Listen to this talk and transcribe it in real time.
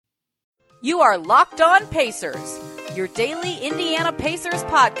You are Locked On Pacers, your daily Indiana Pacers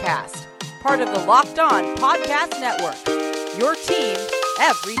podcast, part of the Locked On Podcast Network, your team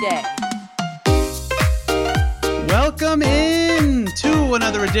every day. Welcome in to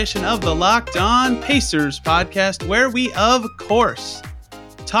another edition of the Locked On Pacers podcast, where we, of course,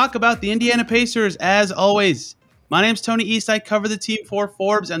 talk about the Indiana Pacers as always. My name's Tony East. I cover the team for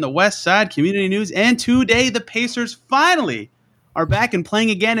Forbes and the West Side Community News. And today, the Pacers finally are back and playing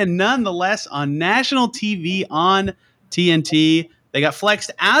again, and nonetheless on national TV on TNT. They got flexed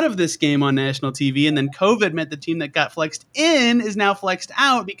out of this game on national TV, and then COVID meant the team that got flexed in is now flexed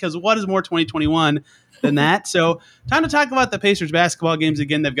out, because what is more 2021 than that? So time to talk about the Pacers basketball games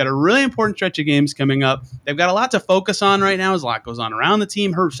again. They've got a really important stretch of games coming up. They've got a lot to focus on right now as a lot goes on around the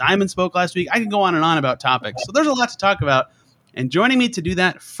team. Herb Simon spoke last week. I could go on and on about topics. So there's a lot to talk about. And joining me to do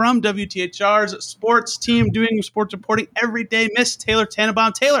that from WTHR's sports team, doing sports reporting every day, Miss Taylor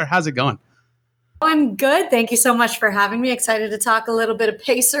Tannenbaum. Taylor, how's it going? I'm good. Thank you so much for having me. Excited to talk a little bit of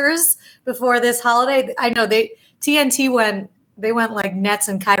Pacers before this holiday. I know TNT went like Nets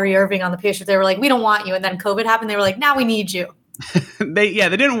and Kyrie Irving on the Pacers. They were like, we don't want you. And then COVID happened. They were like, now we need you. They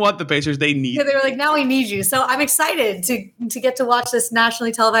didn't want the Pacers. They need They were like, now we need you. So I'm excited to get to watch this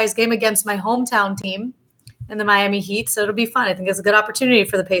nationally televised game against my hometown team and the Miami Heat. So it'll be fun. I think it's a good opportunity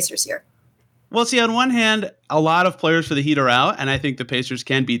for the Pacers here. Well, see, on one hand, a lot of players for the Heat are out, and I think the Pacers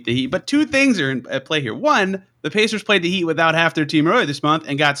can beat the Heat. But two things are at play here. One, the Pacers played the Heat without half their team earlier this month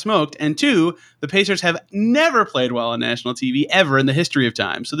and got smoked. And two, the Pacers have never played well on national TV ever in the history of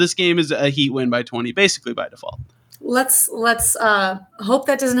time. So this game is a Heat win by 20, basically by default. Let's hope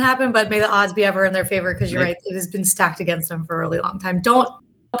that doesn't happen, but may the odds be ever in their favor, because you're right. It has been stacked against them for a really long time. Don't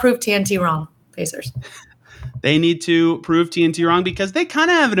prove TNT wrong, Pacers. They need to prove TNT wrong, because they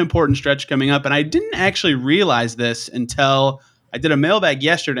kind of have an important stretch coming up. And I didn't actually realize this until I did a mailbag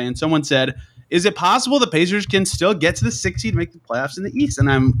yesterday, and someone said, is it possible the Pacers can still get to the 6th seed and make the playoffs in the East?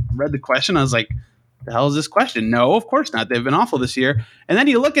 And I read the question. I was like, the hell is this question? No, of course not. They've been awful this year. And then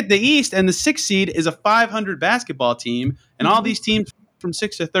you look at the East, and the 6th seed is a 500 basketball team. And all these teams from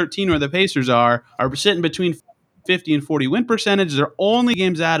 6 to 13, where the Pacers are sitting between 50 and 40 win percentage. They're only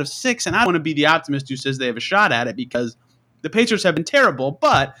games out of 6, and I want to be the optimist who says they have a shot at it, because the Pacers have been terrible.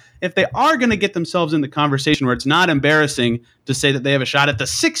 But if they are going to get themselves in the conversation where it's not embarrassing to say that they have a shot at the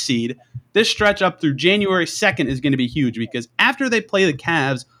 6th seed, this stretch up through January 2nd is going to be huge, because after they play the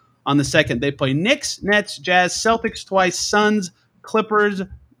Cavs on the 2nd, they play Knicks, Nets, Jazz, Celtics twice, Suns, Clippers,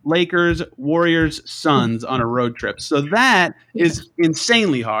 Lakers, Warriors, Suns on a road trip. So that is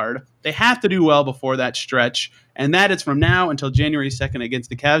insanely hard. They have to do well before that stretch, and that is from now until January 2nd against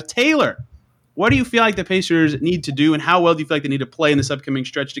the Cavs. Taylor, what do you feel like the Pacers need to do, and how well do you feel like they need to play in this upcoming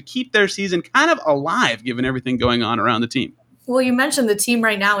stretch to keep their season kind of alive, given everything going on around the team? Well, you mentioned the team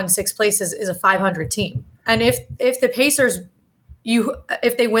right now in 6th place is a 500 team. And if the Pacers,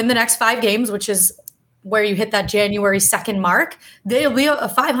 if they win the next 5 games, which is where you hit that January 2nd mark, they'll be a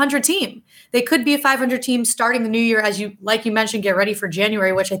 500 team. They could be a 500 team starting the new year, like you mentioned, get ready for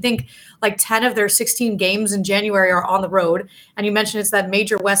January, which I think like 10 of their 16 games in January are on the road. And you mentioned it's that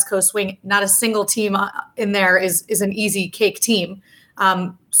major West Coast swing. Not a single team in there is an easy cake team.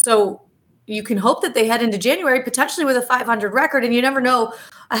 So you can hope that they head into January potentially with a 500 record, and you never know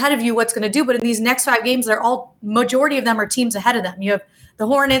ahead of you what's going to do. But in these next 5 games, majority of them are teams ahead of them. You have the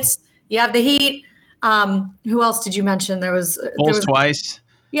Hornets, you have the Heat. Who else did you mention? There was twice.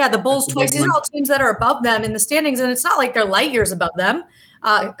 Yeah, the Bulls twice. These are all teams that are above them in the standings, and it's not like they're light years above them,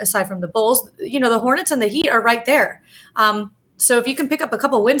 aside from the Bulls. You know, the Hornets and the Heat are right there. So if you can pick up a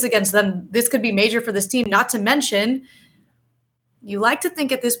couple wins against them, this could be major for this team. Not to mention, you like to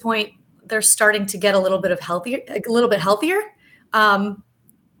think at this point they're starting to get a little bit healthier.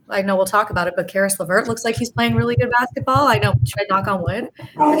 I know we'll talk about it, but Karis LeVert looks like he's playing really good basketball. I know. Should I knock on wood?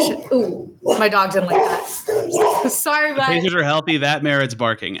 Ooh, my dog didn't like that. Sorry, but Pacers are healthy. That merits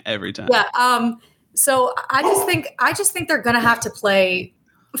barking every time. Yeah. So I just think they're going to have to play.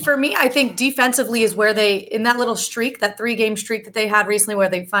 For me, I think defensively is where they, in that little streak, that 3-game streak that they had recently, where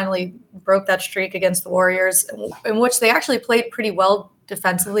they finally broke that streak against the Warriors, in which they actually played pretty well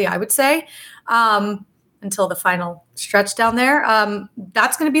defensively, I would say. Until the final stretch down there.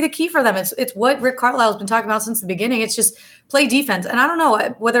 That's going to be the key for them. It's what Rick Carlisle has been talking about since the beginning. It's just play defense. And I don't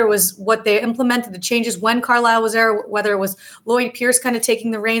know whether it was what they implemented, the changes when Carlisle was there, whether it was Lloyd Pierce kind of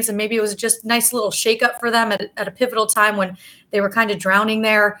taking the reins, and maybe it was just a nice little shakeup for them at a pivotal time when they were kind of drowning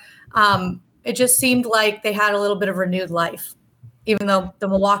there. It just seemed like they had a little bit of renewed life, even though the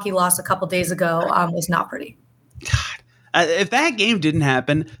Milwaukee loss a couple days ago was not pretty. God. If that game didn't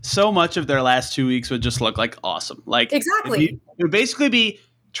happen, so much of their last 2 weeks would just look like awesome. Like exactly, it would basically be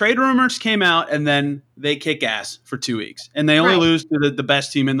trade rumors came out, and then they kick ass for 2 weeks, and they only lose to the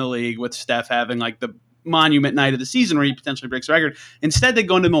best team in the league, with Steph having like the monument night of the season where he potentially breaks the record. Instead, they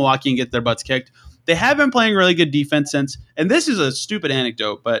go into Milwaukee and get their butts kicked. They have been playing really good defense since, and this is a stupid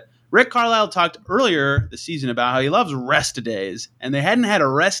anecdote, but Rick Carlisle talked earlier this season about how he loves rest days, and they hadn't had a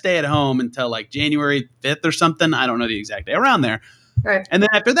rest day at home until like January 5th or something. I don't know the exact day, around there. Right. And then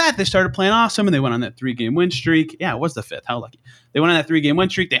after that, they started playing awesome, and they went on that 3-game win streak. Yeah, it was the 5th. How lucky. They went on that 3-game win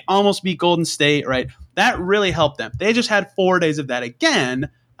streak. They almost beat Golden State, right? That really helped them. They just had 4 days of that again.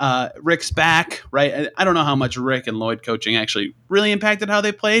 Rick's back, right? I don't know how much Rick and Lloyd coaching actually really impacted how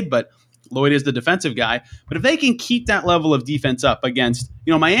they played, but Lloyd is the defensive guy. But if they can keep that level of defense up against,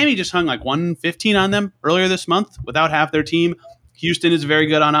 Miami just hung like 115 on them earlier this month without half their team. Houston is very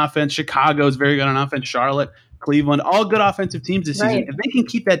good on offense. Chicago is very good on offense. Charlotte, Cleveland, all good offensive teams this season. If they can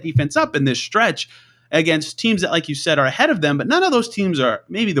keep that defense up in this stretch against teams that, like you said, are ahead of them, but none of those teams are,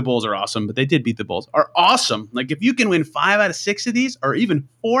 maybe the Bulls are awesome, but they did beat the Bulls, are awesome. Like if you can win 5 out of 6 of these, or even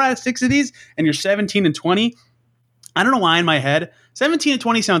 4 out of 6 of these, and you're 17-20, I don't know why in my head,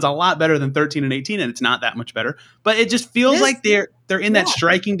 17-20 sounds a lot better than 13-18, and it's not that much better, but it just feels like they're in that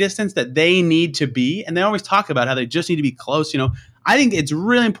striking distance that they need to be, and they always talk about how they just need to be close. I think it's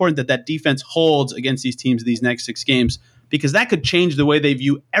really important that defense holds against these teams these next 6 games, because that could change the way they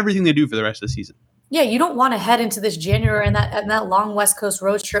view everything they do for the rest of the season. Yeah, you don't want to head into this January and that long West Coast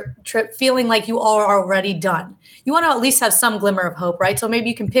road trip feeling like you are already done. You want to at least have some glimmer of hope, right? So maybe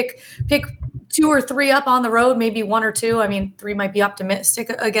you can pick 2 or 3 up on the road, maybe 1 or 2. I mean, 3 might be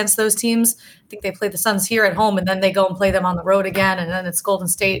optimistic against those teams. I think they play the Suns here at home, and then they go and play them on the road again, and then it's Golden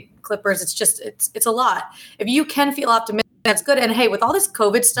State, Clippers. It's a lot. If you can feel optimistic, that's good. And hey, with all this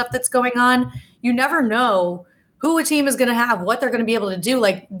COVID stuff that's going on, you never know who a team is going to have, what they're going to be able to do.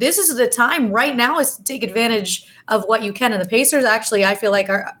 Like, this is the time right now is to take advantage of what you can. And the Pacers actually, I feel like,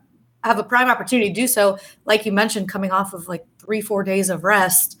 have a prime opportunity to do so. Like you mentioned, coming off of like 3-4 days of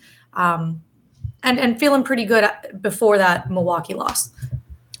rest, and feeling pretty good before that Milwaukee loss.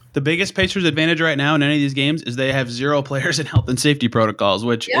 The biggest Pacers advantage right now in any of these games is they have 0 players in health and safety protocols,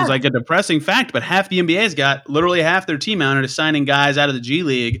 which is like a depressing fact, but half the NBA's got literally half their team out and is signing guys out of the G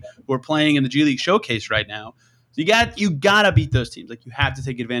League who are playing in the G League showcase right now. So you gotta beat those teams. Like, you have to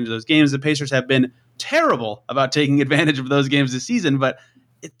take advantage of those games. The Pacers have been terrible about taking advantage of those games this season, but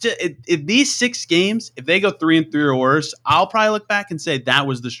if these 6 games, if they go 3-3 or worse, I'll probably look back and say that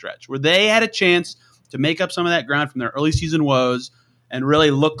was the stretch where they had a chance to make up some of that ground from their early season woes and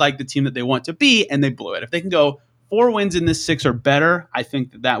really look like the team that they want to be, and they blew it. If they can go 4 wins in this 6 or better, I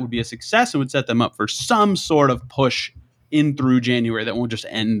think that would be a success and would set them up for some sort of push in through January that won't just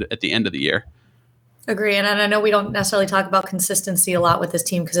end at the end of the year. Agree. And I know we don't necessarily talk about consistency a lot with this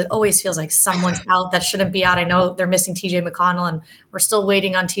team because it always feels like someone's out that shouldn't be out. I know they're missing TJ McConnell, and we're still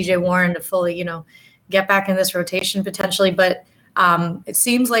waiting on TJ Warren to fully, get back in this rotation potentially. But it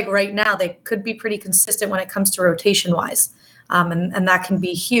seems like right now they could be pretty consistent when it comes to rotation wise. And that can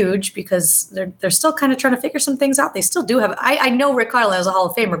be huge because they're still kind of trying to figure some things out. They still do have, I know Rick Carlisle is a Hall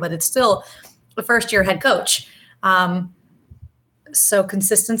of Famer, but it's still the first-year head coach. So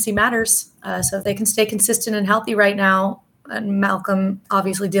consistency matters. So if they can stay consistent and healthy right now, and Malcolm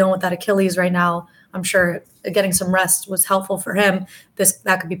obviously dealing with that Achilles right now, I'm sure getting some rest was helpful for him.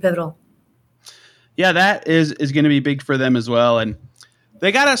 That could be pivotal. Yeah, that is going to be big for them as well. And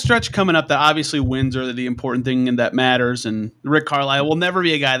they got a stretch coming up that obviously wins are the important thing and that matters. And Rick Carlisle will never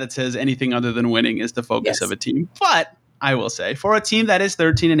be a guy that says anything other than winning is the focus of a team. But I will say, for a team that is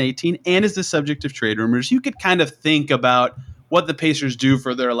 13-18 and is the subject of trade rumors, you could kind of think about what the Pacers do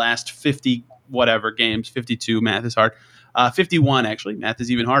for their last 50 whatever games. 52, math is hard. 51, actually. Math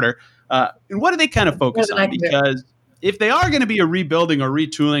is even harder. And what do they kind of focus on? Because if they are going to be a rebuilding or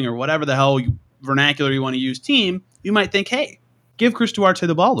retooling or whatever the hell vernacular you want to use team, you might think, hey, give Chris Duarte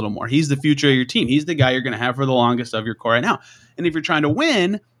the ball a little more. He's the future of your team. He's the guy you're going to have for the longest of your core right now. And if you're trying to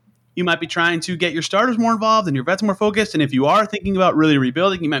win, you might be trying to get your starters more involved and your vets more focused. And if you are thinking about really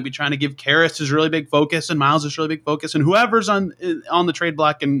rebuilding, you might be trying to give Karras his really big focus and Miles his really big focus and whoever's on the trade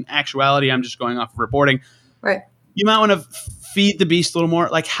block. In actuality, I'm just going off of reporting. Right. You might want to feed the beast a little more.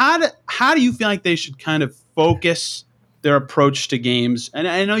 Like, how do you feel like they should kind of focus their approach to games? And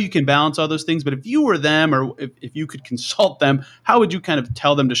I know you can balance all those things, but if you were them or if you could consult them, how would you kind of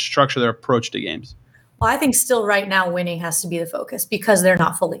tell them to structure their approach to games? Well, I think still right now winning has to be the focus because they're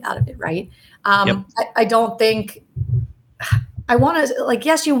not fully out of it, right? I don't think I want to,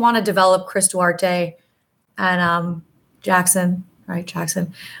 yes, you want to develop Chris Duarte and Jackson.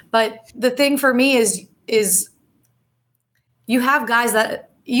 But the thing for me is you have guys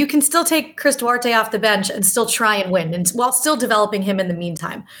that, you can still take Chris Duarte off the bench and still try and win, and while still developing him in the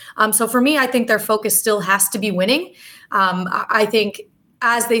meantime. So for me, I think their focus still has to be winning. I think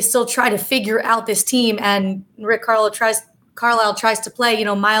as they still try to figure out this team, and Rick Carlisle tries to play,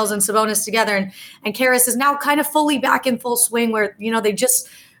 Miles and Sabonis together, and Karras is now kind of fully back in full swing, where they just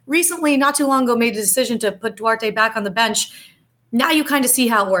recently, not too long ago, made the decision to put Duarte back on the bench. Now you kind of see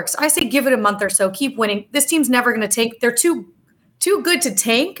how it works. I say give it a month or so, keep winning. This team's never going to tank. They're too good to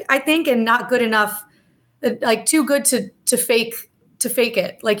tank, I think, and not good enough, like too good to fake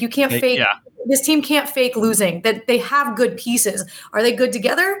it. Like you can't fake. Yeah. This team can't fake losing. That they have good pieces. Are they good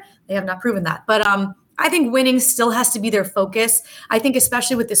together? They have not proven that. But I think winning still has to be their focus. I think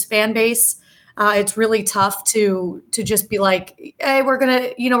especially with this fan base, it's really tough to just be like, hey, we're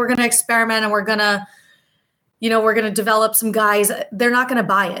gonna experiment and we're gonna develop some guys. They're not gonna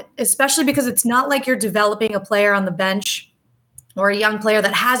buy it, especially because it's not like you're developing a player on the bench or a young player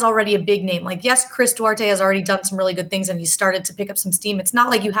that has already a big name. Like, yes, Chris Duarte has already done some really good things and he's started to pick up some steam. It's not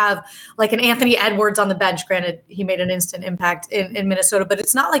like you have like an Anthony Edwards on the bench. Granted, he made an instant impact in Minnesota, but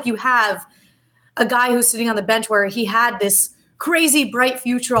it's not like you have a guy who's sitting on the bench where he had this crazy bright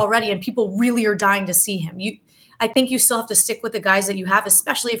future already and people really are dying to see him. I think you still have to stick with the guys that you have,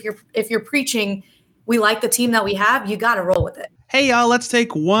 especially if you're preaching, we like the team that we have, you got to roll with it. Hey, y'all, let's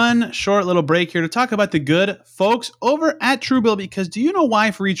take one short little break here to talk about the good folks over at Truebill, because do you know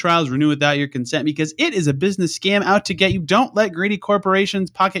why free trials renew without your consent? Because it is a business scam out to get you. Don't let greedy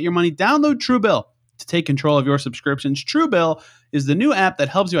corporations pocket your money. Download Truebill to take control of your subscriptions. Truebill is the new app that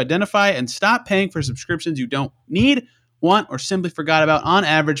helps you identify and stop paying for subscriptions you don't need, want, or simply forgot about. On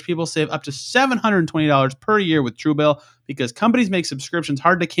average, people save up to $720 per year with Truebill because companies make subscriptions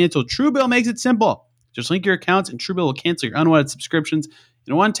hard to cancel. Truebill makes it simple. Just link your accounts and Truebill will cancel your unwanted subscriptions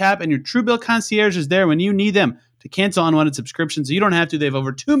in one tap, and your Truebill concierge is there when you need them to cancel unwanted subscriptions. So you don't have to. They have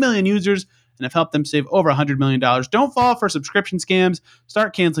over 2 million users and have helped them save over $100 million. Don't fall for subscription scams.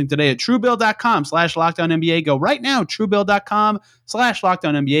 Start canceling today at Truebill.com/LocdownNBA. Go right now,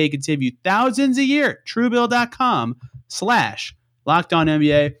 Truebill.com/LocdownNBA. It can save you thousands a year.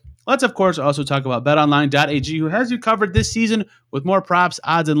 Truebill.com/LocdownNBA. Let's, of course, also talk about BetOnline.ag, who has you covered this season with more props,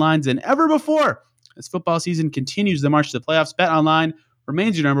 odds, and lines than ever before. As football season continues the march to the playoffs, BetOnline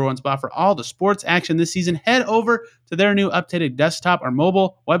remains your number one spot for all the sports action this season. Head over to their new updated desktop or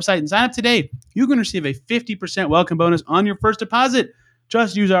mobile website and sign up today. You can receive a 50% welcome bonus on your first deposit.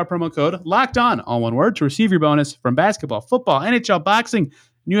 Just use our promo code LOCKEDON, all one word, to receive your bonus from basketball, football, NHL, boxing,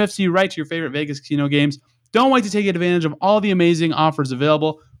 and UFC, right to your favorite Vegas casino games. Don't wait to take advantage of all the amazing offers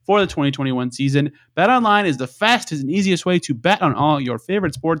available for the 2021 season. BetOnline is the fastest and easiest way to bet on all your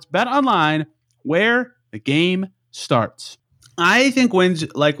favorite sports. BetOnline, where the game starts. I think wins,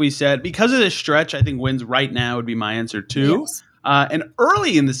 like we said, because of this stretch, I think wins right now would be my answer too. Yes. And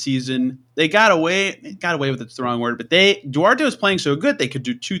early in the season, they got away with it's the wrong word, but Duarte was playing so good they could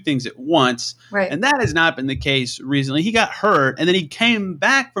do two things at once. Right. And that has not been the case recently. He got hurt, and then he came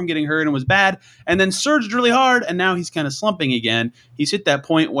back from getting hurt and was bad, and then surged really hard, and now he's kind of slumping again. He's hit that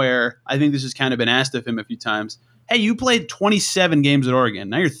point where I think this has kind of been asked of him a few times. Hey, you played 27 games at Oregon.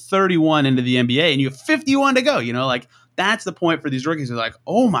 Now you're 31 into the NBA, and you have 51 to go. That's the point for these rookies. They're like,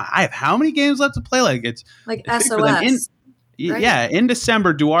 oh my, I have how many games left to play? It's SOS. Right. Yeah, in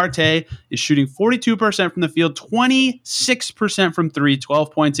December, Duarte is shooting 42% from the field, 26% from three,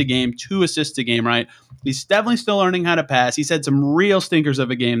 12 points a game, 2 assists a game, right? He's definitely still learning how to pass. He's had some real stinkers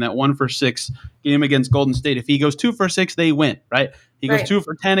of a game, that 1-for-6 game against Golden State. If he goes 2-for-6, they win, right? He goes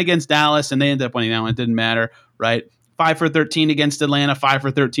 2-for-10 against Dallas, and they end up winning that one. It didn't matter, right? 5-for-13 against Atlanta,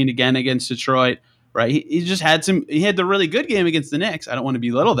 5-for-13 again against Detroit. Right, he just had he had the really good game against the Knicks. I don't want to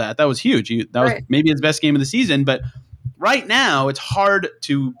belittle that. That was huge. That was maybe his best game of the season. But right now, it's hard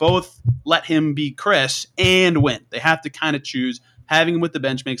to both let him be Chris and win. They have to kind of choose. Having him with the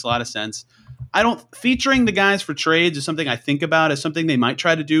bench makes a lot of sense. Featuring the guys for trades is something I think about as something they might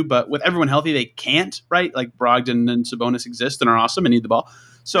try to do, but with everyone healthy, they can't, right? Like Brogdon and Sabonis exist and are awesome and need the ball.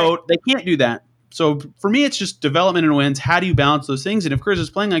 So they can't do that. So for me, it's just development and wins. How do you balance those things? And if Chris is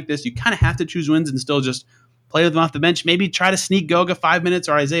playing like this, you kind of have to choose wins and still just play with them off the bench. Maybe try to sneak Goga 5 minutes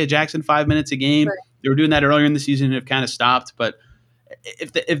or Isaiah Jackson 5 minutes a game. Right. They were doing that earlier in the season and have kind of stopped. But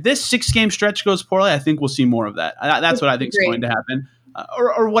if this 6-game stretch goes poorly, I think we'll see more of that. That's what I think is going to happen.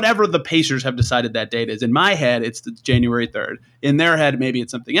 Or whatever the Pacers have decided that date is. In my head, it's January 3rd. In their head, maybe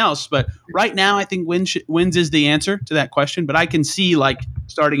it's something else. But right now, I think wins is the answer to that question. But I can see,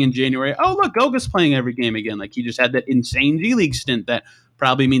 starting in January, oh, look, Goga's playing every game again. He just had that insane G League stint that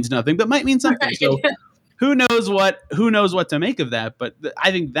probably means nothing, but might mean something. So who knows what to make of that? But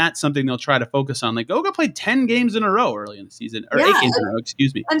I think that's something they'll try to focus on. Like Goga played 10 games in a row early in the season, or 8 games in a row,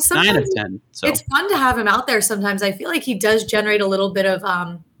 excuse me, and 9 of 10. So it's fun to have him out there. Sometimes I feel like he does generate a little bit of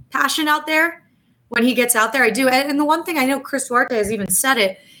passion out there when he gets out there. I do, and the one thing I know, Chris Duarte has even said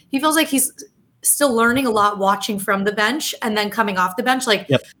it. He feels like he's still learning a lot watching from the bench and then coming off the bench. Like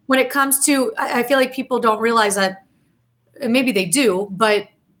when it comes to, I feel like people don't realize that. Maybe they do, but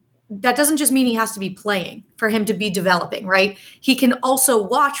that doesn't just mean he has to be playing for him to be developing, right? He can also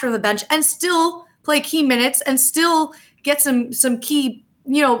watch from the bench and still play key minutes and still get some key,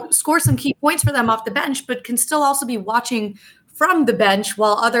 score some key points for them off the bench, but can still also be watching from the bench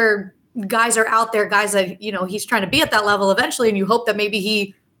while other guys are out there, guys that, he's trying to be at that level eventually. And you hope that maybe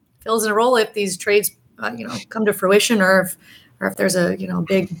he fills in a role if these trades, come to fruition or if there's a,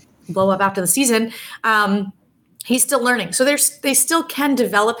 big blow up after the season. He's still learning. So they still can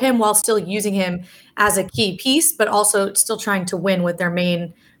develop him while still using him as a key piece, but also still trying to win with their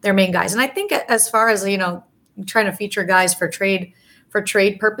main guys. And I think as far as, trying to feature guys for trade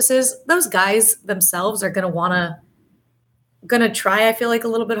purposes, those guys themselves are going to try, I feel like, a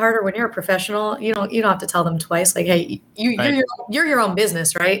little bit harder. When you're a professional, you don't have to tell them twice. Like, hey, you're your own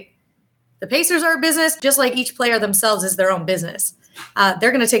business, right? The Pacers are a business, just like each player themselves is their own business.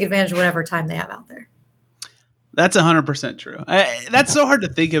 They're going to take advantage of whatever time they have out there. That's 100% true. That's so hard to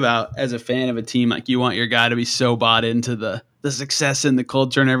think about as a fan of a team. Like, you want your guy to be so bought into the success and the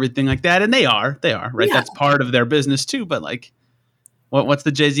culture and everything like that. And they are, right? Yeah. That's part of their business too. But like, what's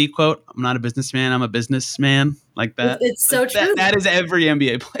the Jay-Z quote? I'm not a businessman, I'm a businessman. Like that. It's so true. That is every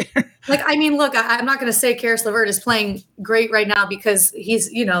NBA player. Like, I mean, look, I'm not going to say Karis LeVert is playing great right now because he's,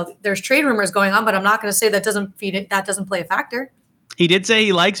 there's trade rumors going on, but I'm not going to say that doesn't play a factor. He did say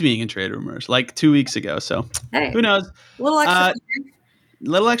he likes being in trade rumors like 2 weeks ago. So who knows? A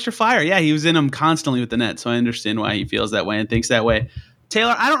little extra fire. Yeah, he was in them constantly with the Nets. So I understand why he feels that way and thinks that way.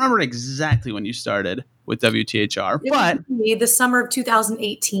 Taylor, I don't remember exactly when you started with WTHR, but the summer of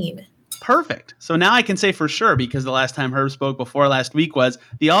 2018. Perfect. So now I can say for sure, because the last time Herb spoke before last week was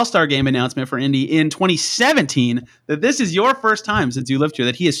the All-Star Game announcement for Indy in 2017, that this is your first time since you lived here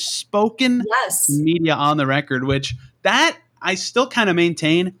that he has spoken to media on the record, which that I still kind of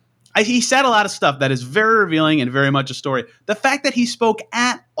maintain. He said a lot of stuff that is very revealing and very much a story. The fact that he spoke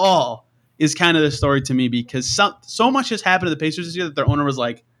at all is kind of the story to me, because so much has happened to the Pacers this year that their owner was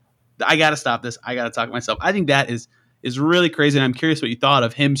like, I got to stop this. I got to talk to myself. I think that is really crazy, and I'm curious what you thought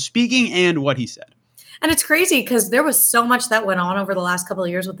of him speaking and what he said. And it's crazy because there was so much that went on over the last couple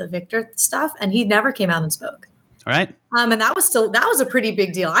of years with the Victor stuff, and he never came out and spoke. All right. And that was a pretty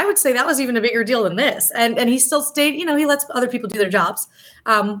big deal. I would say that was even a bigger deal than this. And he still stayed, he lets other people do their jobs,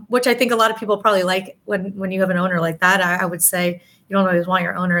 which I think a lot of people probably like when you have an owner like that. I would say you don't always want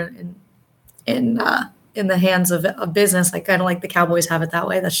your owner in the hands of a business, like kind of like the Cowboys have it that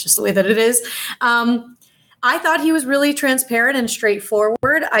way. That's just the way that it is. I thought he was really transparent and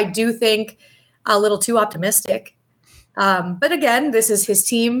straightforward. I do think a little too optimistic. But again, this is his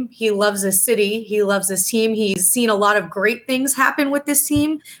team. He loves this city. He loves this team. He's seen a lot of great things happen with this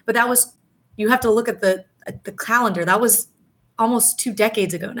team. But you have to look at the calendar. That was almost 2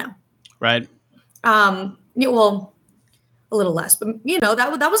 decades ago now. Right. Well, a little less, but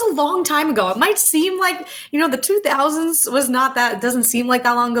that was a long time ago. It might seem like, the 2000s was not that, it doesn't seem like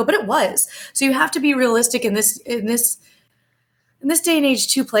that long ago, but it was. So you have to be realistic in this day and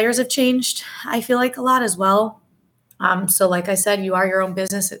age. 2 players have changed, I feel like, a lot as well. So like I said, you are your own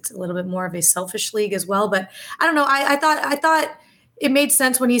business. It's a little bit more of a selfish league as well, but I don't know. I thought it made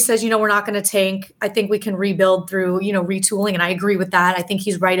sense when he says, we're not going to tank. I think we can rebuild through, retooling. And I agree with that. I think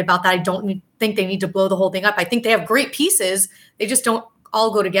he's right about that. I don't think they need to blow the whole thing up. I think they have great pieces. They just don't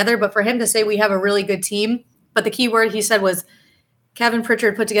all go together. But for him to say we have a really good team, but the key word he said was Kevin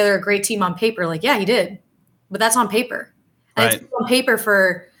Pritchard put together a great team on paper. Like, yeah, he did, but that's on paper. And It's on paper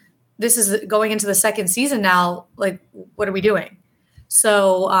for, this is going into the second season now. Like, what are we doing?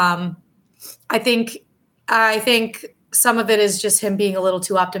 So I think some of it is just him being a little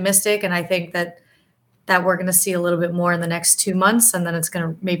too optimistic. And I think that we're going to see a little bit more in the next 2 months. And then it's going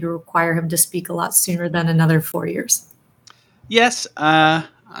to maybe require him to speak a lot sooner than another 4 years. Yes. I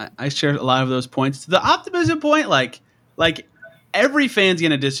share a lot of those points. The optimism point, like every fan's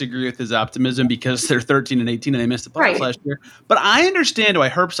going to disagree with his optimism because they're 13 and 18 and they missed the playoffs last year. But I understand why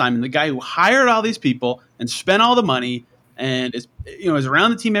Herb Simon, the guy who hired all these people and spent all the money and is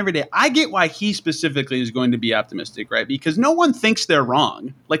around the team every day, I get why he specifically is going to be optimistic, right? Because no one thinks they're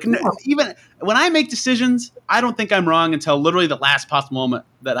wrong. Like, even when I make decisions, I don't think I'm wrong until literally the last possible moment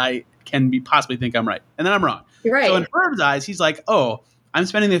that I can possibly think I'm right. And then I'm wrong. You're right. So in Herb's eyes, he's like, oh, I'm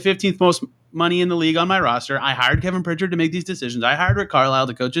spending the 15th most money in the league on my roster. I hired Kevin Pritchard to make these decisions. I hired Rick Carlisle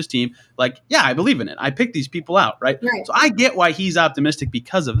to coach his team. Like, yeah, I believe in it. I picked these people out, right? So I get why he's optimistic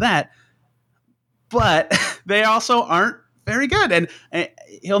because of that. But they also aren't very good, and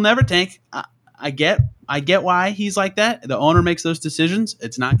he'll never tank. I get why he's like that. The owner makes those decisions.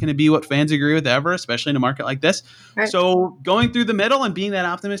 It's not going to be what fans agree with ever, especially in a market like this. Right. So going through the middle and being that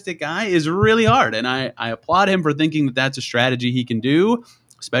optimistic guy is really hard, and I applaud him for thinking that that's a strategy he can do,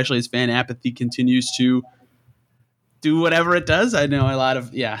 especially as fan apathy continues to do whatever it does. I know a lot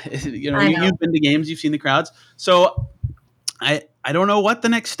of you've been to games, you've seen the crowds, so I don't know what the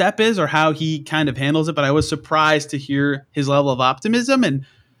next step is or how he kind of handles it, but I was surprised to hear his level of optimism. And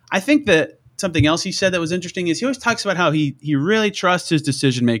I think that something else he said that was interesting is he always talks about how he really trusts his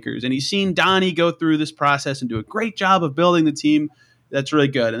decision makers. And he's seen Donnie go through this process and do a great job of building the team that's really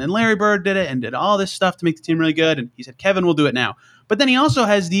good. And then Larry Bird did it and did all this stuff to make the team really good. And he said, Kevin will do it now. But then he also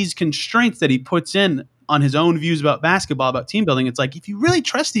has these constraints that he puts in on his own views about basketball, about team building. It's like, if you really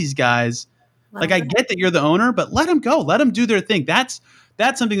trust these guys, like, I get that you're the owner, but let them go. Let them do their thing. That's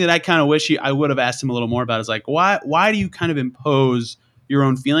something that I kind of wish I would have asked him a little more about. Is like, why do you kind of impose your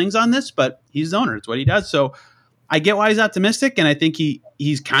own feelings on this? But he's the owner. It's what he does. So I get why he's optimistic, and I think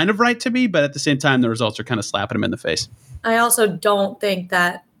he's kind of right to be, but at the same time, the results are kind of slapping him in the face. I also don't think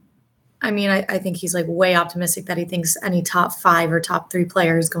that – I think he's like way optimistic that he thinks any top 5 or top 3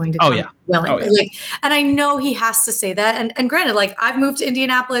 player is going to come willing. And I know he has to say that. And granted, like, I've moved to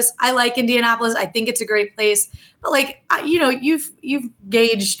Indianapolis. I like Indianapolis. I think it's a great place. But like, you've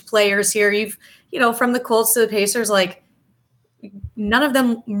gauged players here. You've, from the Colts to the Pacers, like, none of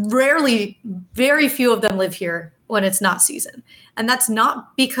them, very few of them live here when it's not season. And that's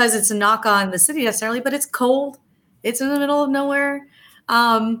not because it's a knock on the city necessarily, but it's cold. It's in the middle of nowhere.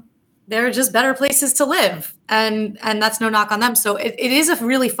 There are just better places to live, and that's no knock on them. So it is a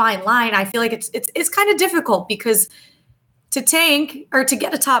really fine line. I feel like it's kind of difficult because to tank or to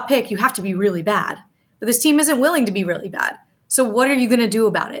get a top pick, you have to be really bad. But this team isn't willing to be really bad. So what are you going to do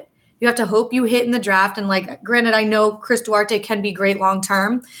about it? You have to hope you hit in the draft. And like, granted, I know Chris Duarte can be great long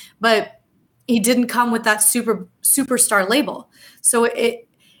term, but he didn't come with that superstar label. So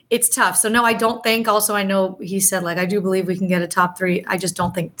it's tough. So no, I don't think. Also, I know he said, like, I do believe we can get a top 3. I just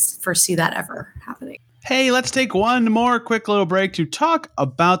don't foresee that ever happening. Hey, let's take one more quick little break to talk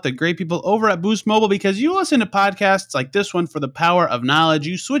about the great people over at Boost Mobile, because you listen to podcasts like this one for the power of knowledge.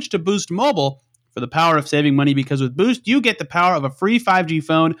 You switch to Boost Mobile for the power of saving money, because with Boost, you get the power of a free 5G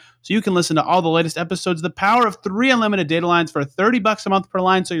phone so you can listen to all the latest episodes, the power of 3 unlimited data lines for $30 a month per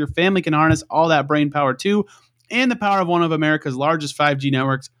line so your family can harness all that brain power too, and the power of one of America's largest 5G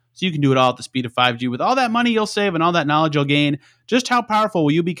networks. So you can do it all at the speed of 5G. With all that money you'll save and all that knowledge you'll gain, just how powerful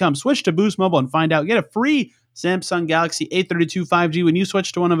will you become? Switch to Boost Mobile and find out. Get a free Samsung Galaxy A32 5G when you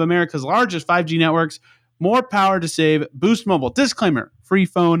switch to one of America's largest 5G networks. More power to save. Boost Mobile. Disclaimer: free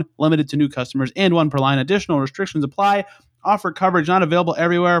phone, limited to new customers, and 1 per line. Additional restrictions apply. Offer coverage not available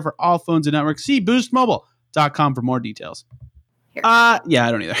everywhere for all phones and networks. See boostmobile.com for more details. I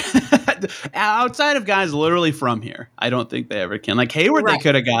don't either. Outside of guys literally from here, I don't think they ever can. Like Hayward, They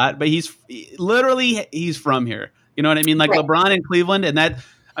could have got, but he's from here. You know what I mean? Like LeBron in Cleveland, and that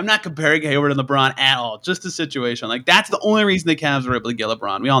I'm not comparing Hayward and LeBron at all. Just the situation. Like, that's the only reason the Cavs were able to get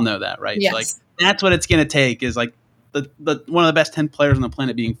LeBron. We all know that, right? Yes. So, like, that's what it's going to take, is like the one of the best 10 players on the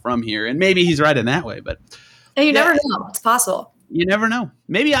planet being from here. And maybe he's right in that way, but you never know. It's possible. You never know.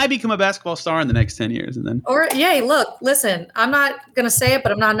 Maybe I become a basketball star in the next 10 years. And then. Or, look, listen, I'm not going to say it,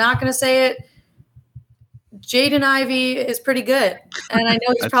 but I'm not going to say it. Jaden Ivey is pretty good. And I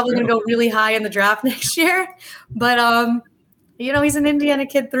know he's probably going to go really high in the draft next year. But, he's an Indiana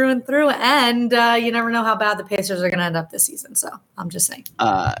kid through and through. And you never know how bad the Pacers are going to end up this season. So I'm just saying.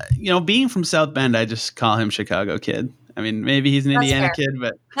 Being from South Bend, I just call him Chicago kid. I mean, maybe he's an Indiana kid,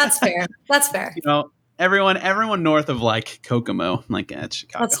 but. That's fair. That's fair. Everyone north of like Kokomo, I'm like, it's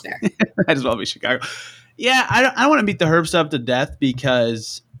Chicago. That's fair. Might as well be Chicago. Yeah, I don't want to beat the Herb stuff to death,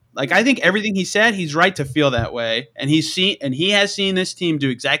 because like, I think everything he said, he's right to feel that way, and he has seen this team do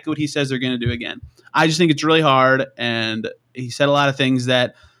exactly what he says they're going to do again. I just think it's really hard, and he said a lot of things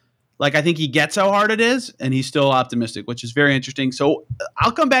that, like, I think he gets how hard it is, and he's still optimistic, which is very interesting. So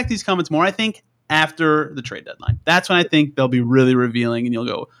I'll come back to these comments more, I think, after the trade deadline. That's when I think they'll be really revealing, and you'll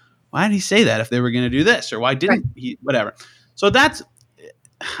go, why did he say that if they were going to do this? Or why didn't he? Whatever. So that's,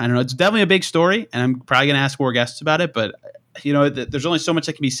 I don't know. It's definitely a big story, and I'm probably going to ask more guests about it. But, there's only so much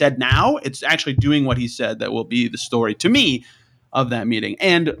that can be said now. It's actually doing what he said that will be the story to me of that meeting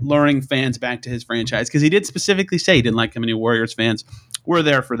and luring fans back to his franchise, because he did specifically say he didn't like how many Warriors fans were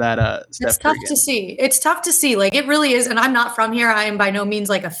there for that Steph It's tough game. to see. It's tough to see. Like, it really is. And I'm not from here. I am by no means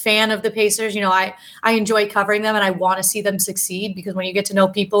like a fan of the Pacers. I enjoy covering them and I want to see them succeed, because when you get to know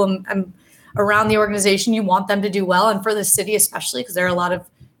people and around the organization, you want them to do well. And for the city, especially, because there are a lot of,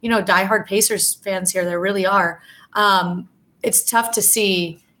 diehard Pacers fans here. There really are. It's tough to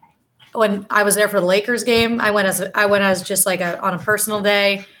see. When I was there for the Lakers game, I went as just like on a personal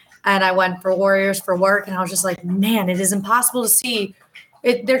day, and I went for Warriors for work. And I was just like, man, it is impossible to see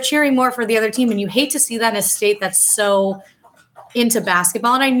it. They're cheering more for the other team. And you hate to see that in a state that's so into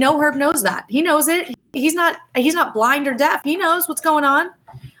basketball. And I know Herb knows that. He knows it. He's not blind or deaf. He knows what's going on.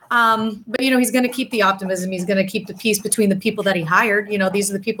 But he's going to keep the optimism. He's going to keep the peace between the people that he hired. These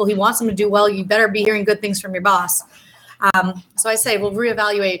are the people he wants them to do well. You better be hearing good things from your boss. So I say we'll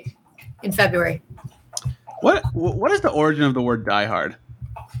reevaluate in February. What is the origin of the word diehard?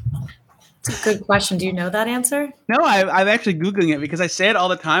 It's a good question. Do you know that answer? No, I'm actually Googling it because I say it all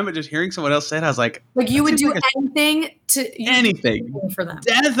the time, but just hearing someone else say it, I was like you would do anything anything for them.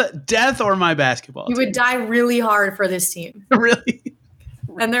 Death or my basketball You team. would die really hard for this team. Really?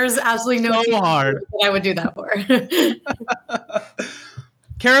 And there's absolutely no so hard that I would do that for.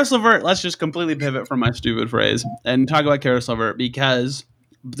 Karis LeVert, let's just completely pivot from my stupid phrase and talk about Karis LeVert, because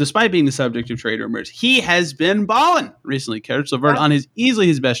despite being the subject of trade rumors, he has been balling recently. Karis LeVert on easily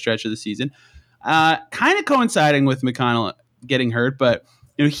his best stretch of the season, kind of coinciding with McConnell getting hurt. But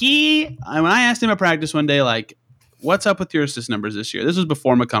when I asked him at practice one day, like, what's up with your assist numbers this year? This was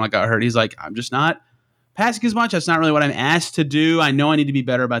before McConnell got hurt. He's like, I'm just not passing as much. That's not really what I'm asked to do. I know I need to be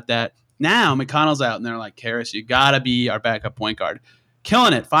better about that. Now McConnell's out, and they're like, Karis, you got to be our backup point guard.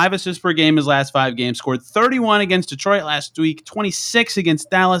 Killing it. 5 assists per game his last 5 games. Scored 31 against Detroit last week, 26 against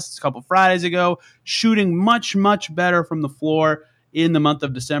Dallas a couple Fridays ago. Shooting much, much better from the floor in the month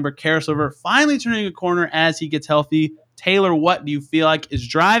of December. Karis LeVert finally turning a corner as he gets healthy. Taylor, what do you feel like is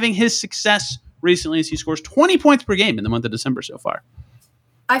driving his success recently as he scores 20 points per game in the month of December so far?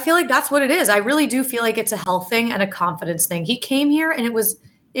 I feel like that's what it is. I really do feel like it's a health thing and a confidence thing. He came here and it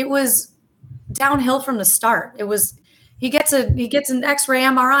was downhill from the start. He gets an X-ray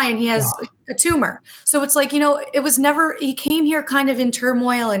MRI and he has a tumor. So it's like, it was never, he came here kind of in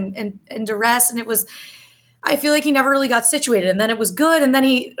turmoil and duress. And I feel like he never really got situated, and then it was good. And then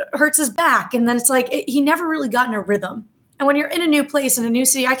he hurts his back. And then it's like, he never really got in a rhythm. And when you're in a new place, in a new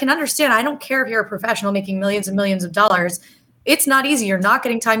city, I can understand. I don't care if you're a professional making millions and millions of dollars. It's not easy. You're not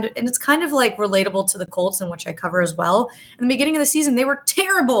getting time to, and it's kind of like relatable to the Colts, in which I cover as well. In the beginning of the season, they were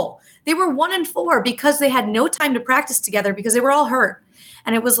terrible. They were 1-4 because they had no time to practice together because they were all hurt.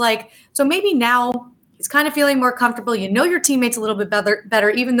 And it was like, so maybe now he's kind of feeling more comfortable. Your teammates a little bit better,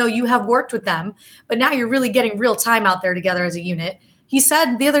 even though you have worked with them, but now you're really getting real time out there together as a unit. He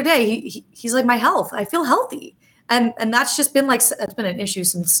said the other day, he's like, my health, I feel healthy. And that's just been like, that's been an issue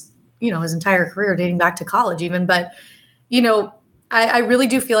since, his entire career, dating back to college even. But I really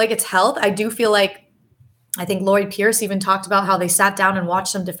do feel like it's health. I do feel like, I think Lloyd Pierce even talked about how they sat down and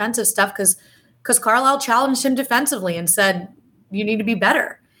watched some defensive stuff because Carlisle challenged him defensively and said, you need to be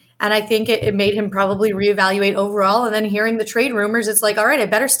better. And I think it made him probably reevaluate overall. And then hearing the trade rumors, it's like, all right, I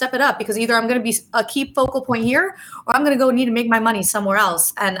better step it up, because either I'm going to be a key focal point here, or I'm going to go need to make my money somewhere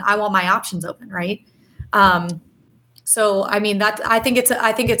else. And I want my options open. Right. So, I mean, I think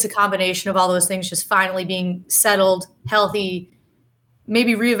it's a combination of all those things, just finally being settled, healthy,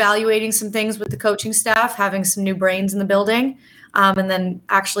 maybe reevaluating some things with the coaching staff, having some new brains in the building, and then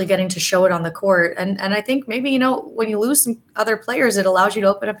actually getting to show it on the court. And I think maybe, when you lose some other players, it allows you to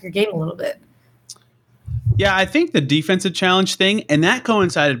open up your game a little bit. Yeah, I think the defensive challenge thing, and that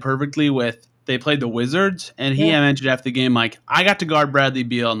coincided perfectly with, they played the Wizards, and he mentioned after the game, like, I got to guard Bradley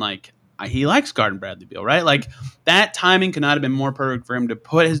Beal, and like, he likes guarding Bradley Beal, right? Like, that timing could not have been more perfect for him to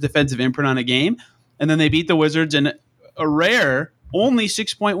put his defensive imprint on a game. And then they beat the Wizards in a rare only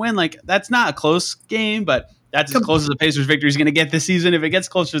 6-point win. Like, that's not a close game, but that's as close as the Pacers victory is going to get this season. If it gets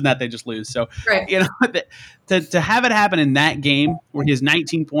closer than that, they just lose. So, right. To have it happen in that game where he has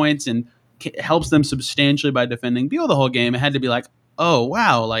 19 points and helps them substantially by defending Beal the whole game, it had to be like, oh,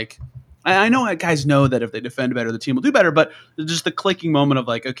 wow. Like, I know guys know that if they defend better, the team will do better, but just the clicking moment of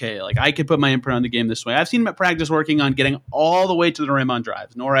like, okay, like I could put my imprint on the game this way. I've seen him at practice working on getting all the way to the rim on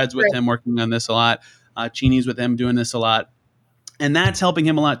drives. Norad's with him working on this a lot. Cheney's with him doing this a lot. And that's helping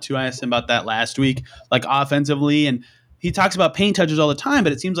him a lot too. I asked him about that last week, like offensively. And he talks about paint touches all the time,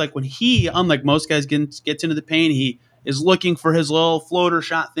 but it seems like when he, unlike most guys, gets into the paint, he is looking for his little floater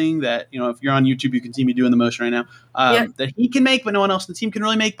shot thing that, if you're on YouTube, you can see me doing the motion right now, that he can make, but no one else in the team can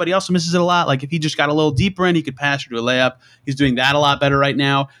really make, but he also misses it a lot. Like if he just got a little deeper in, he could pass or do a layup. He's doing that a lot better right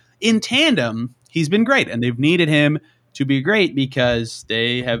now. In tandem, he's been great, and they've needed him to be great because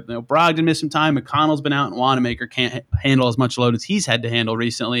they have Brogdon missed some time. McConnell's been out, and Wanamaker can't handle as much load as he's had to handle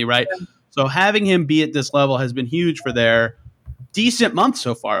recently, right? Yeah. So having him be at this level has been huge for their decent month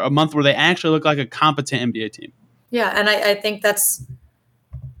so far, a month where they actually look like a competent NBA team. Yeah, and I think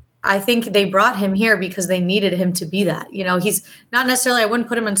I think they brought him here because they needed him to be that. He's not necessarily, I wouldn't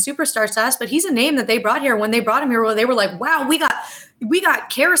put him in superstar status, but he's a name that they brought here. When they brought him here, they were like, wow, we got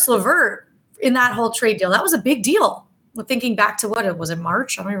Karis LeVert in that whole trade deal. That was a big deal. Thinking back to what it was in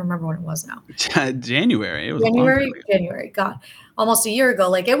March. I don't even remember when it was now. January. It was January. God, almost a year ago.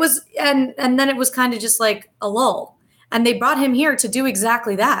 Like it was, and then it was kind of just like a lull. And they brought him here to do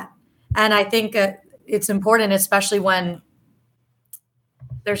exactly that. And I think it's important, especially when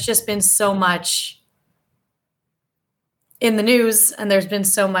there's just been so much in the news and there's been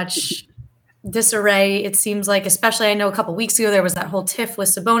so much disarray. It seems like, especially I know a couple weeks ago, there was that whole tiff with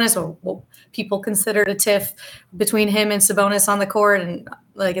Sabonis, or what people considered a tiff between him and Sabonis on the court and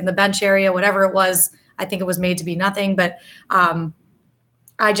like in the bench area, whatever it was. I think it was made to be nothing. But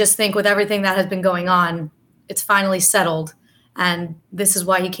I just think with everything that has been going on, it's finally settled. And this is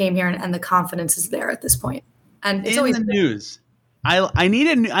why he came here, and the confidence is there at this point. And it's always the news. I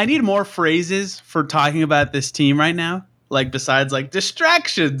need more phrases for talking about this team right now. Like besides like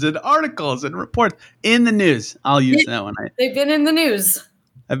distractions and articles and reports in the news. I'll use that one. They've been in the news.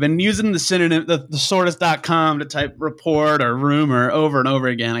 I've been using the synonym, the thesaurus.com to type report or rumor over and over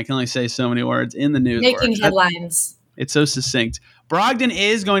again. I can only say so many words in the news. Making headlines. It's so succinct. Brogdon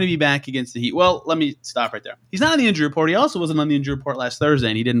is going to be back against the Heat. Well, let me stop right there. He's not on the injury report. He also wasn't on the injury report last Thursday,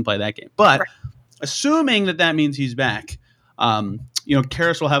 and he didn't play that game. But assuming that means he's back,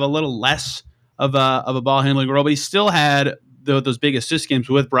 Karis will have a little less of a ball handling role, but he still had those big assist games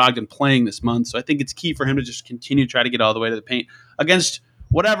with Brogdon playing this month. So I think it's key for him to just continue to try to get all the way to the paint against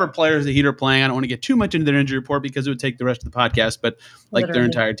whatever players the Heat are playing. I don't want to get too much into their injury report because it would take the rest of the podcast, but like their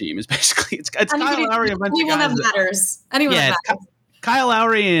entire team is basically it's Kyle Lowry and a bunch of guys that matters. Anyone that matters. Kyle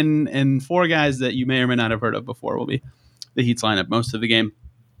Lowry and four guys that you may or may not have heard of before will be the Heat's lineup most of the game.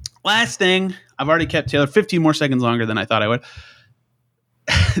 Last thing, I've already kept Taylor 15 more seconds longer than I thought I would.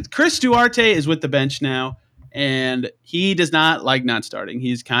 Chris Duarte is with the bench now, and he does not like not starting.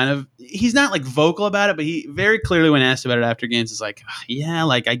 He's not like vocal about it, but he very clearly, when asked about it after games, is like, yeah,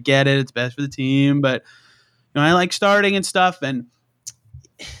 like I get it. It's best for the team, but I like starting and stuff. And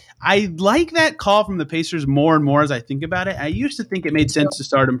I like that call from the Pacers more and more as I think about it. I used to think it made sense to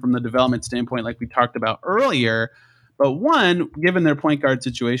start him from the development standpoint, like we talked about earlier. But one, given their point guard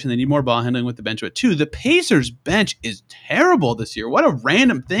situation, they need more ball handling with the bench. But two, the Pacers bench is terrible this year. What a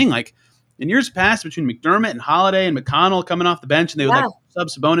random thing. Like in years past, between McDermott and Holiday and McConnell coming off the bench, and they would like sub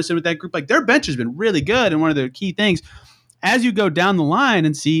Sabonis in with that group, like their bench has been really good. And one of the key things, as you go down the line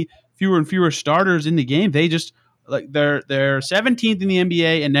and see fewer and fewer starters in the game, they just like they're 17th in the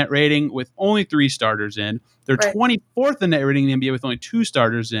NBA in net rating with only 3 starters in. They're 24th in net rating in the NBA with only 2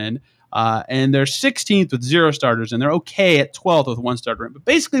 starters in. And they're 16th with 0 starters, and they're okay at 12th with 1 starter in, but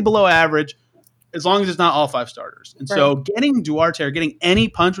basically below average as long as it's not all 5 starters. And so getting Duarte or getting any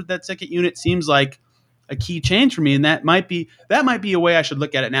punch with that second unit seems like a key change for me, and that might be a way I should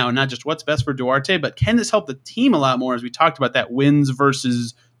look at it now, and not just what's best for Duarte, but can this help the team a lot more, as we talked about that wins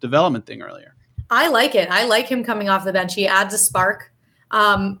versus development thing earlier. I like it. I like him coming off the bench. He adds a spark.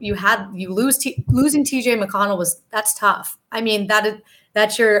 Losing TJ McConnell that's tough. I mean,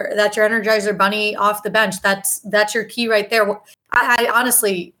 that's your Energizer bunny off the bench. That's your key right there. I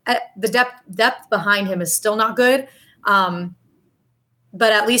honestly, the depth behind him is still not good.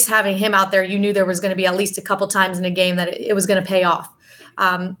 But at least having him out there, you knew there was going to be at least a couple times in a game that it was going to pay off.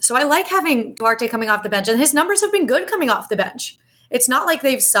 So I like having Duarte coming off the bench, and his numbers have been good coming off the bench. It's not like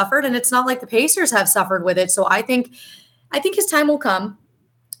they've suffered, and it's not like the Pacers have suffered with it. So I think his time will come.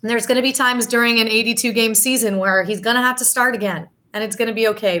 And there's going to be times during an 82-game season where he's going to have to start again, and it's going to be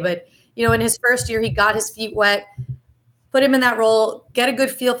okay. But, in his first year, he got his feet wet, put him in that role, get a good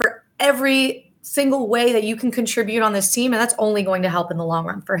feel for every single way that you can contribute on this team, and that's only going to help in the long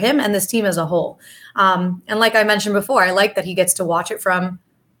run for him and this team as a whole. And like I mentioned before, I like that he gets to watch it from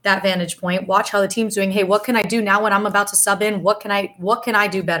that vantage point, watch how the team's doing. Hey, what can I do now when I'm about to sub in? What can I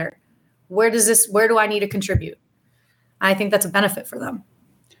do better? Where do I need to contribute? I think that's a benefit for them.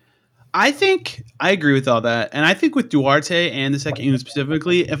 I think I agree with all that. And I think with Duarte and the second unit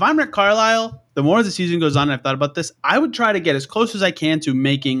specifically, if I'm Rick Carlisle, the more the season goes on, and I've thought about this, I would try to get as close as I can to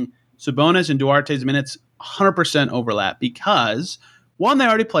making Sabonis and Duarte's minutes 100% overlap because, one, they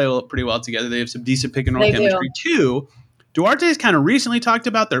already play pretty well together. They have some decent pick and roll chemistry. Two, Duarte has kind of recently talked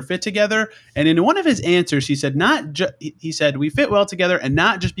about their fit together, and in one of his answers, he said he said we fit well together, and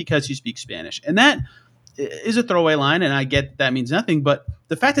not just because you speak Spanish. And that is a throwaway line, and I get that means nothing, but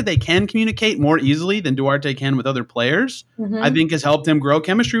the fact that they can communicate more easily than Duarte can with other players, I think has helped him grow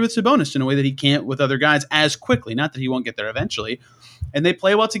chemistry with Sabonis in a way that he can't with other guys as quickly. Not that he won't get there eventually. And they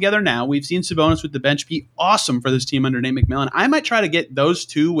play well together now. We've seen Sabonis with the bench be awesome for this team under Nate McMillan. I might try to get those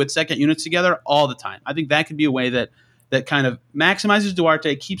two with second units together all the time. I think that could be a way that kind of maximizes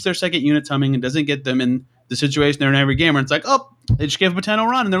Duarte, keeps their second units humming, and doesn't get them in the situation they're in every game where it's like, oh, they just gave up a 10-0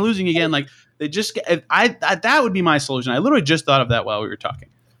 run and they're losing again. Like they just, that would be my solution. I literally just thought of that while we were talking.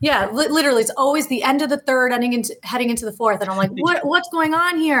 Yeah, literally, it's always the end of the third, heading into the fourth, and I'm like, what's going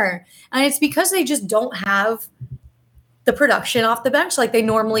on here? And it's because they just don't have the production off the bench like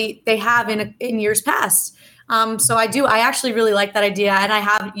they have in years past. So I actually really like that idea,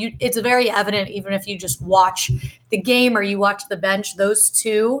 and it's very evident even if you just watch the game or you watch the bench. Those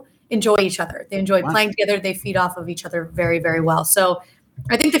two enjoy each other. They enjoy playing together. They feed off of each other very, very well. So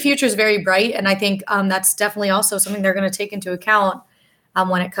I think the future is very bright, and I think that's definitely also something they're going to take into account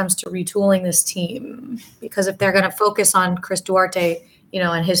when it comes to retooling this team. Because if they're going to focus on Chris Duarte,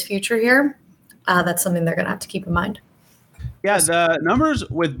 and his future here, that's something they're going to have to keep in mind. Yeah, the numbers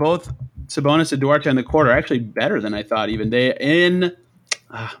with both Sabonis and Duarte on the court are actually better than I thought. Even they in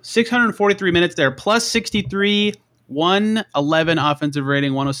 643 minutes, they're plus 63, 111 offensive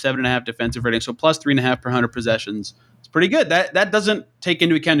rating, 107.5 defensive rating, so plus 3.5 per 100 possessions. It's pretty good. That doesn't take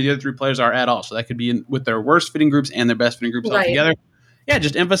into account who the other three players are at all. So that could be with their worst fitting groups and their best fitting groups all together. Yeah,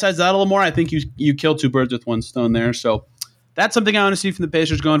 just emphasize that a little more. I think you kill two birds with one stone there. So that's something I want to see from the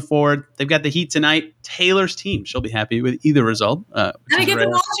Pacers going forward. They've got the Heat tonight. Taylor's team. She'll be happy with either result. And I get to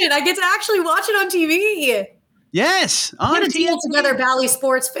watch it. I get to actually watch it on TV. Yes. On TNT. Together, Bally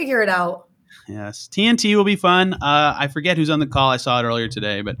Sports. Figure it out. Yes. TNT will be fun. I forget who's on the call. I saw it earlier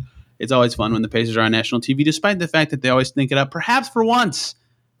today, but it's always fun when the Pacers are on national TV, despite the fact that they always think it up. Perhaps for once,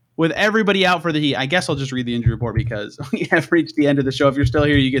 with everybody out for the Heat. I guess I'll just read the injury report because we have reached the end of the show. If you're still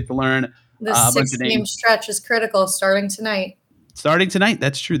here, you get to learn the 6-game stretch is critical starting tonight.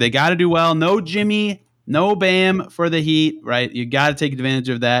 That's true. They got to do well. No Jimmy, no Bam for the Heat, right? You got to take advantage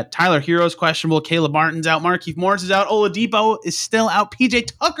of that. Tyler Hero's questionable. Caleb Martin's out. Markieff Morris is out. Oladipo is still out.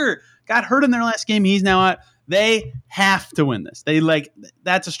 PJ Tucker got hurt in their last game. He's now out. They have to win this.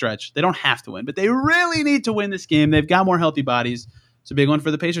 That's a stretch. They don't have to win, but they really need to win this game. They've got more healthy bodies. It's a big one for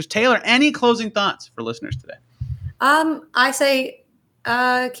the Pacers. Taylor, any closing thoughts for listeners today? I say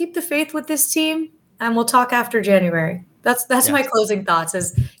keep the faith with this team, and we'll talk after January. That's my closing thoughts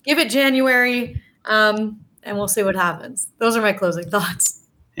is give it January, and we'll see what happens. Those are my closing thoughts.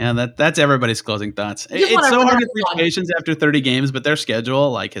 Yeah, that's everybody's closing thoughts. It's so hard to reach patience after 30 games, but their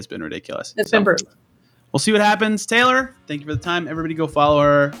schedule has been ridiculous. It's been brutal. We'll see what happens. Taylor, thank you for the time. Everybody go follow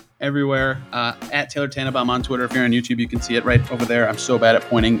her everywhere. At Taylor Tannenbaum on Twitter. If you're on YouTube, you can see it right over there. I'm so bad at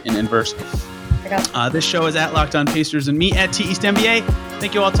pointing in inverse. This show is at Locked On Pacers and me at T East NBA.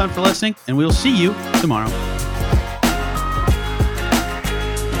 Thank you all a ton for listening, and we'll see you tomorrow.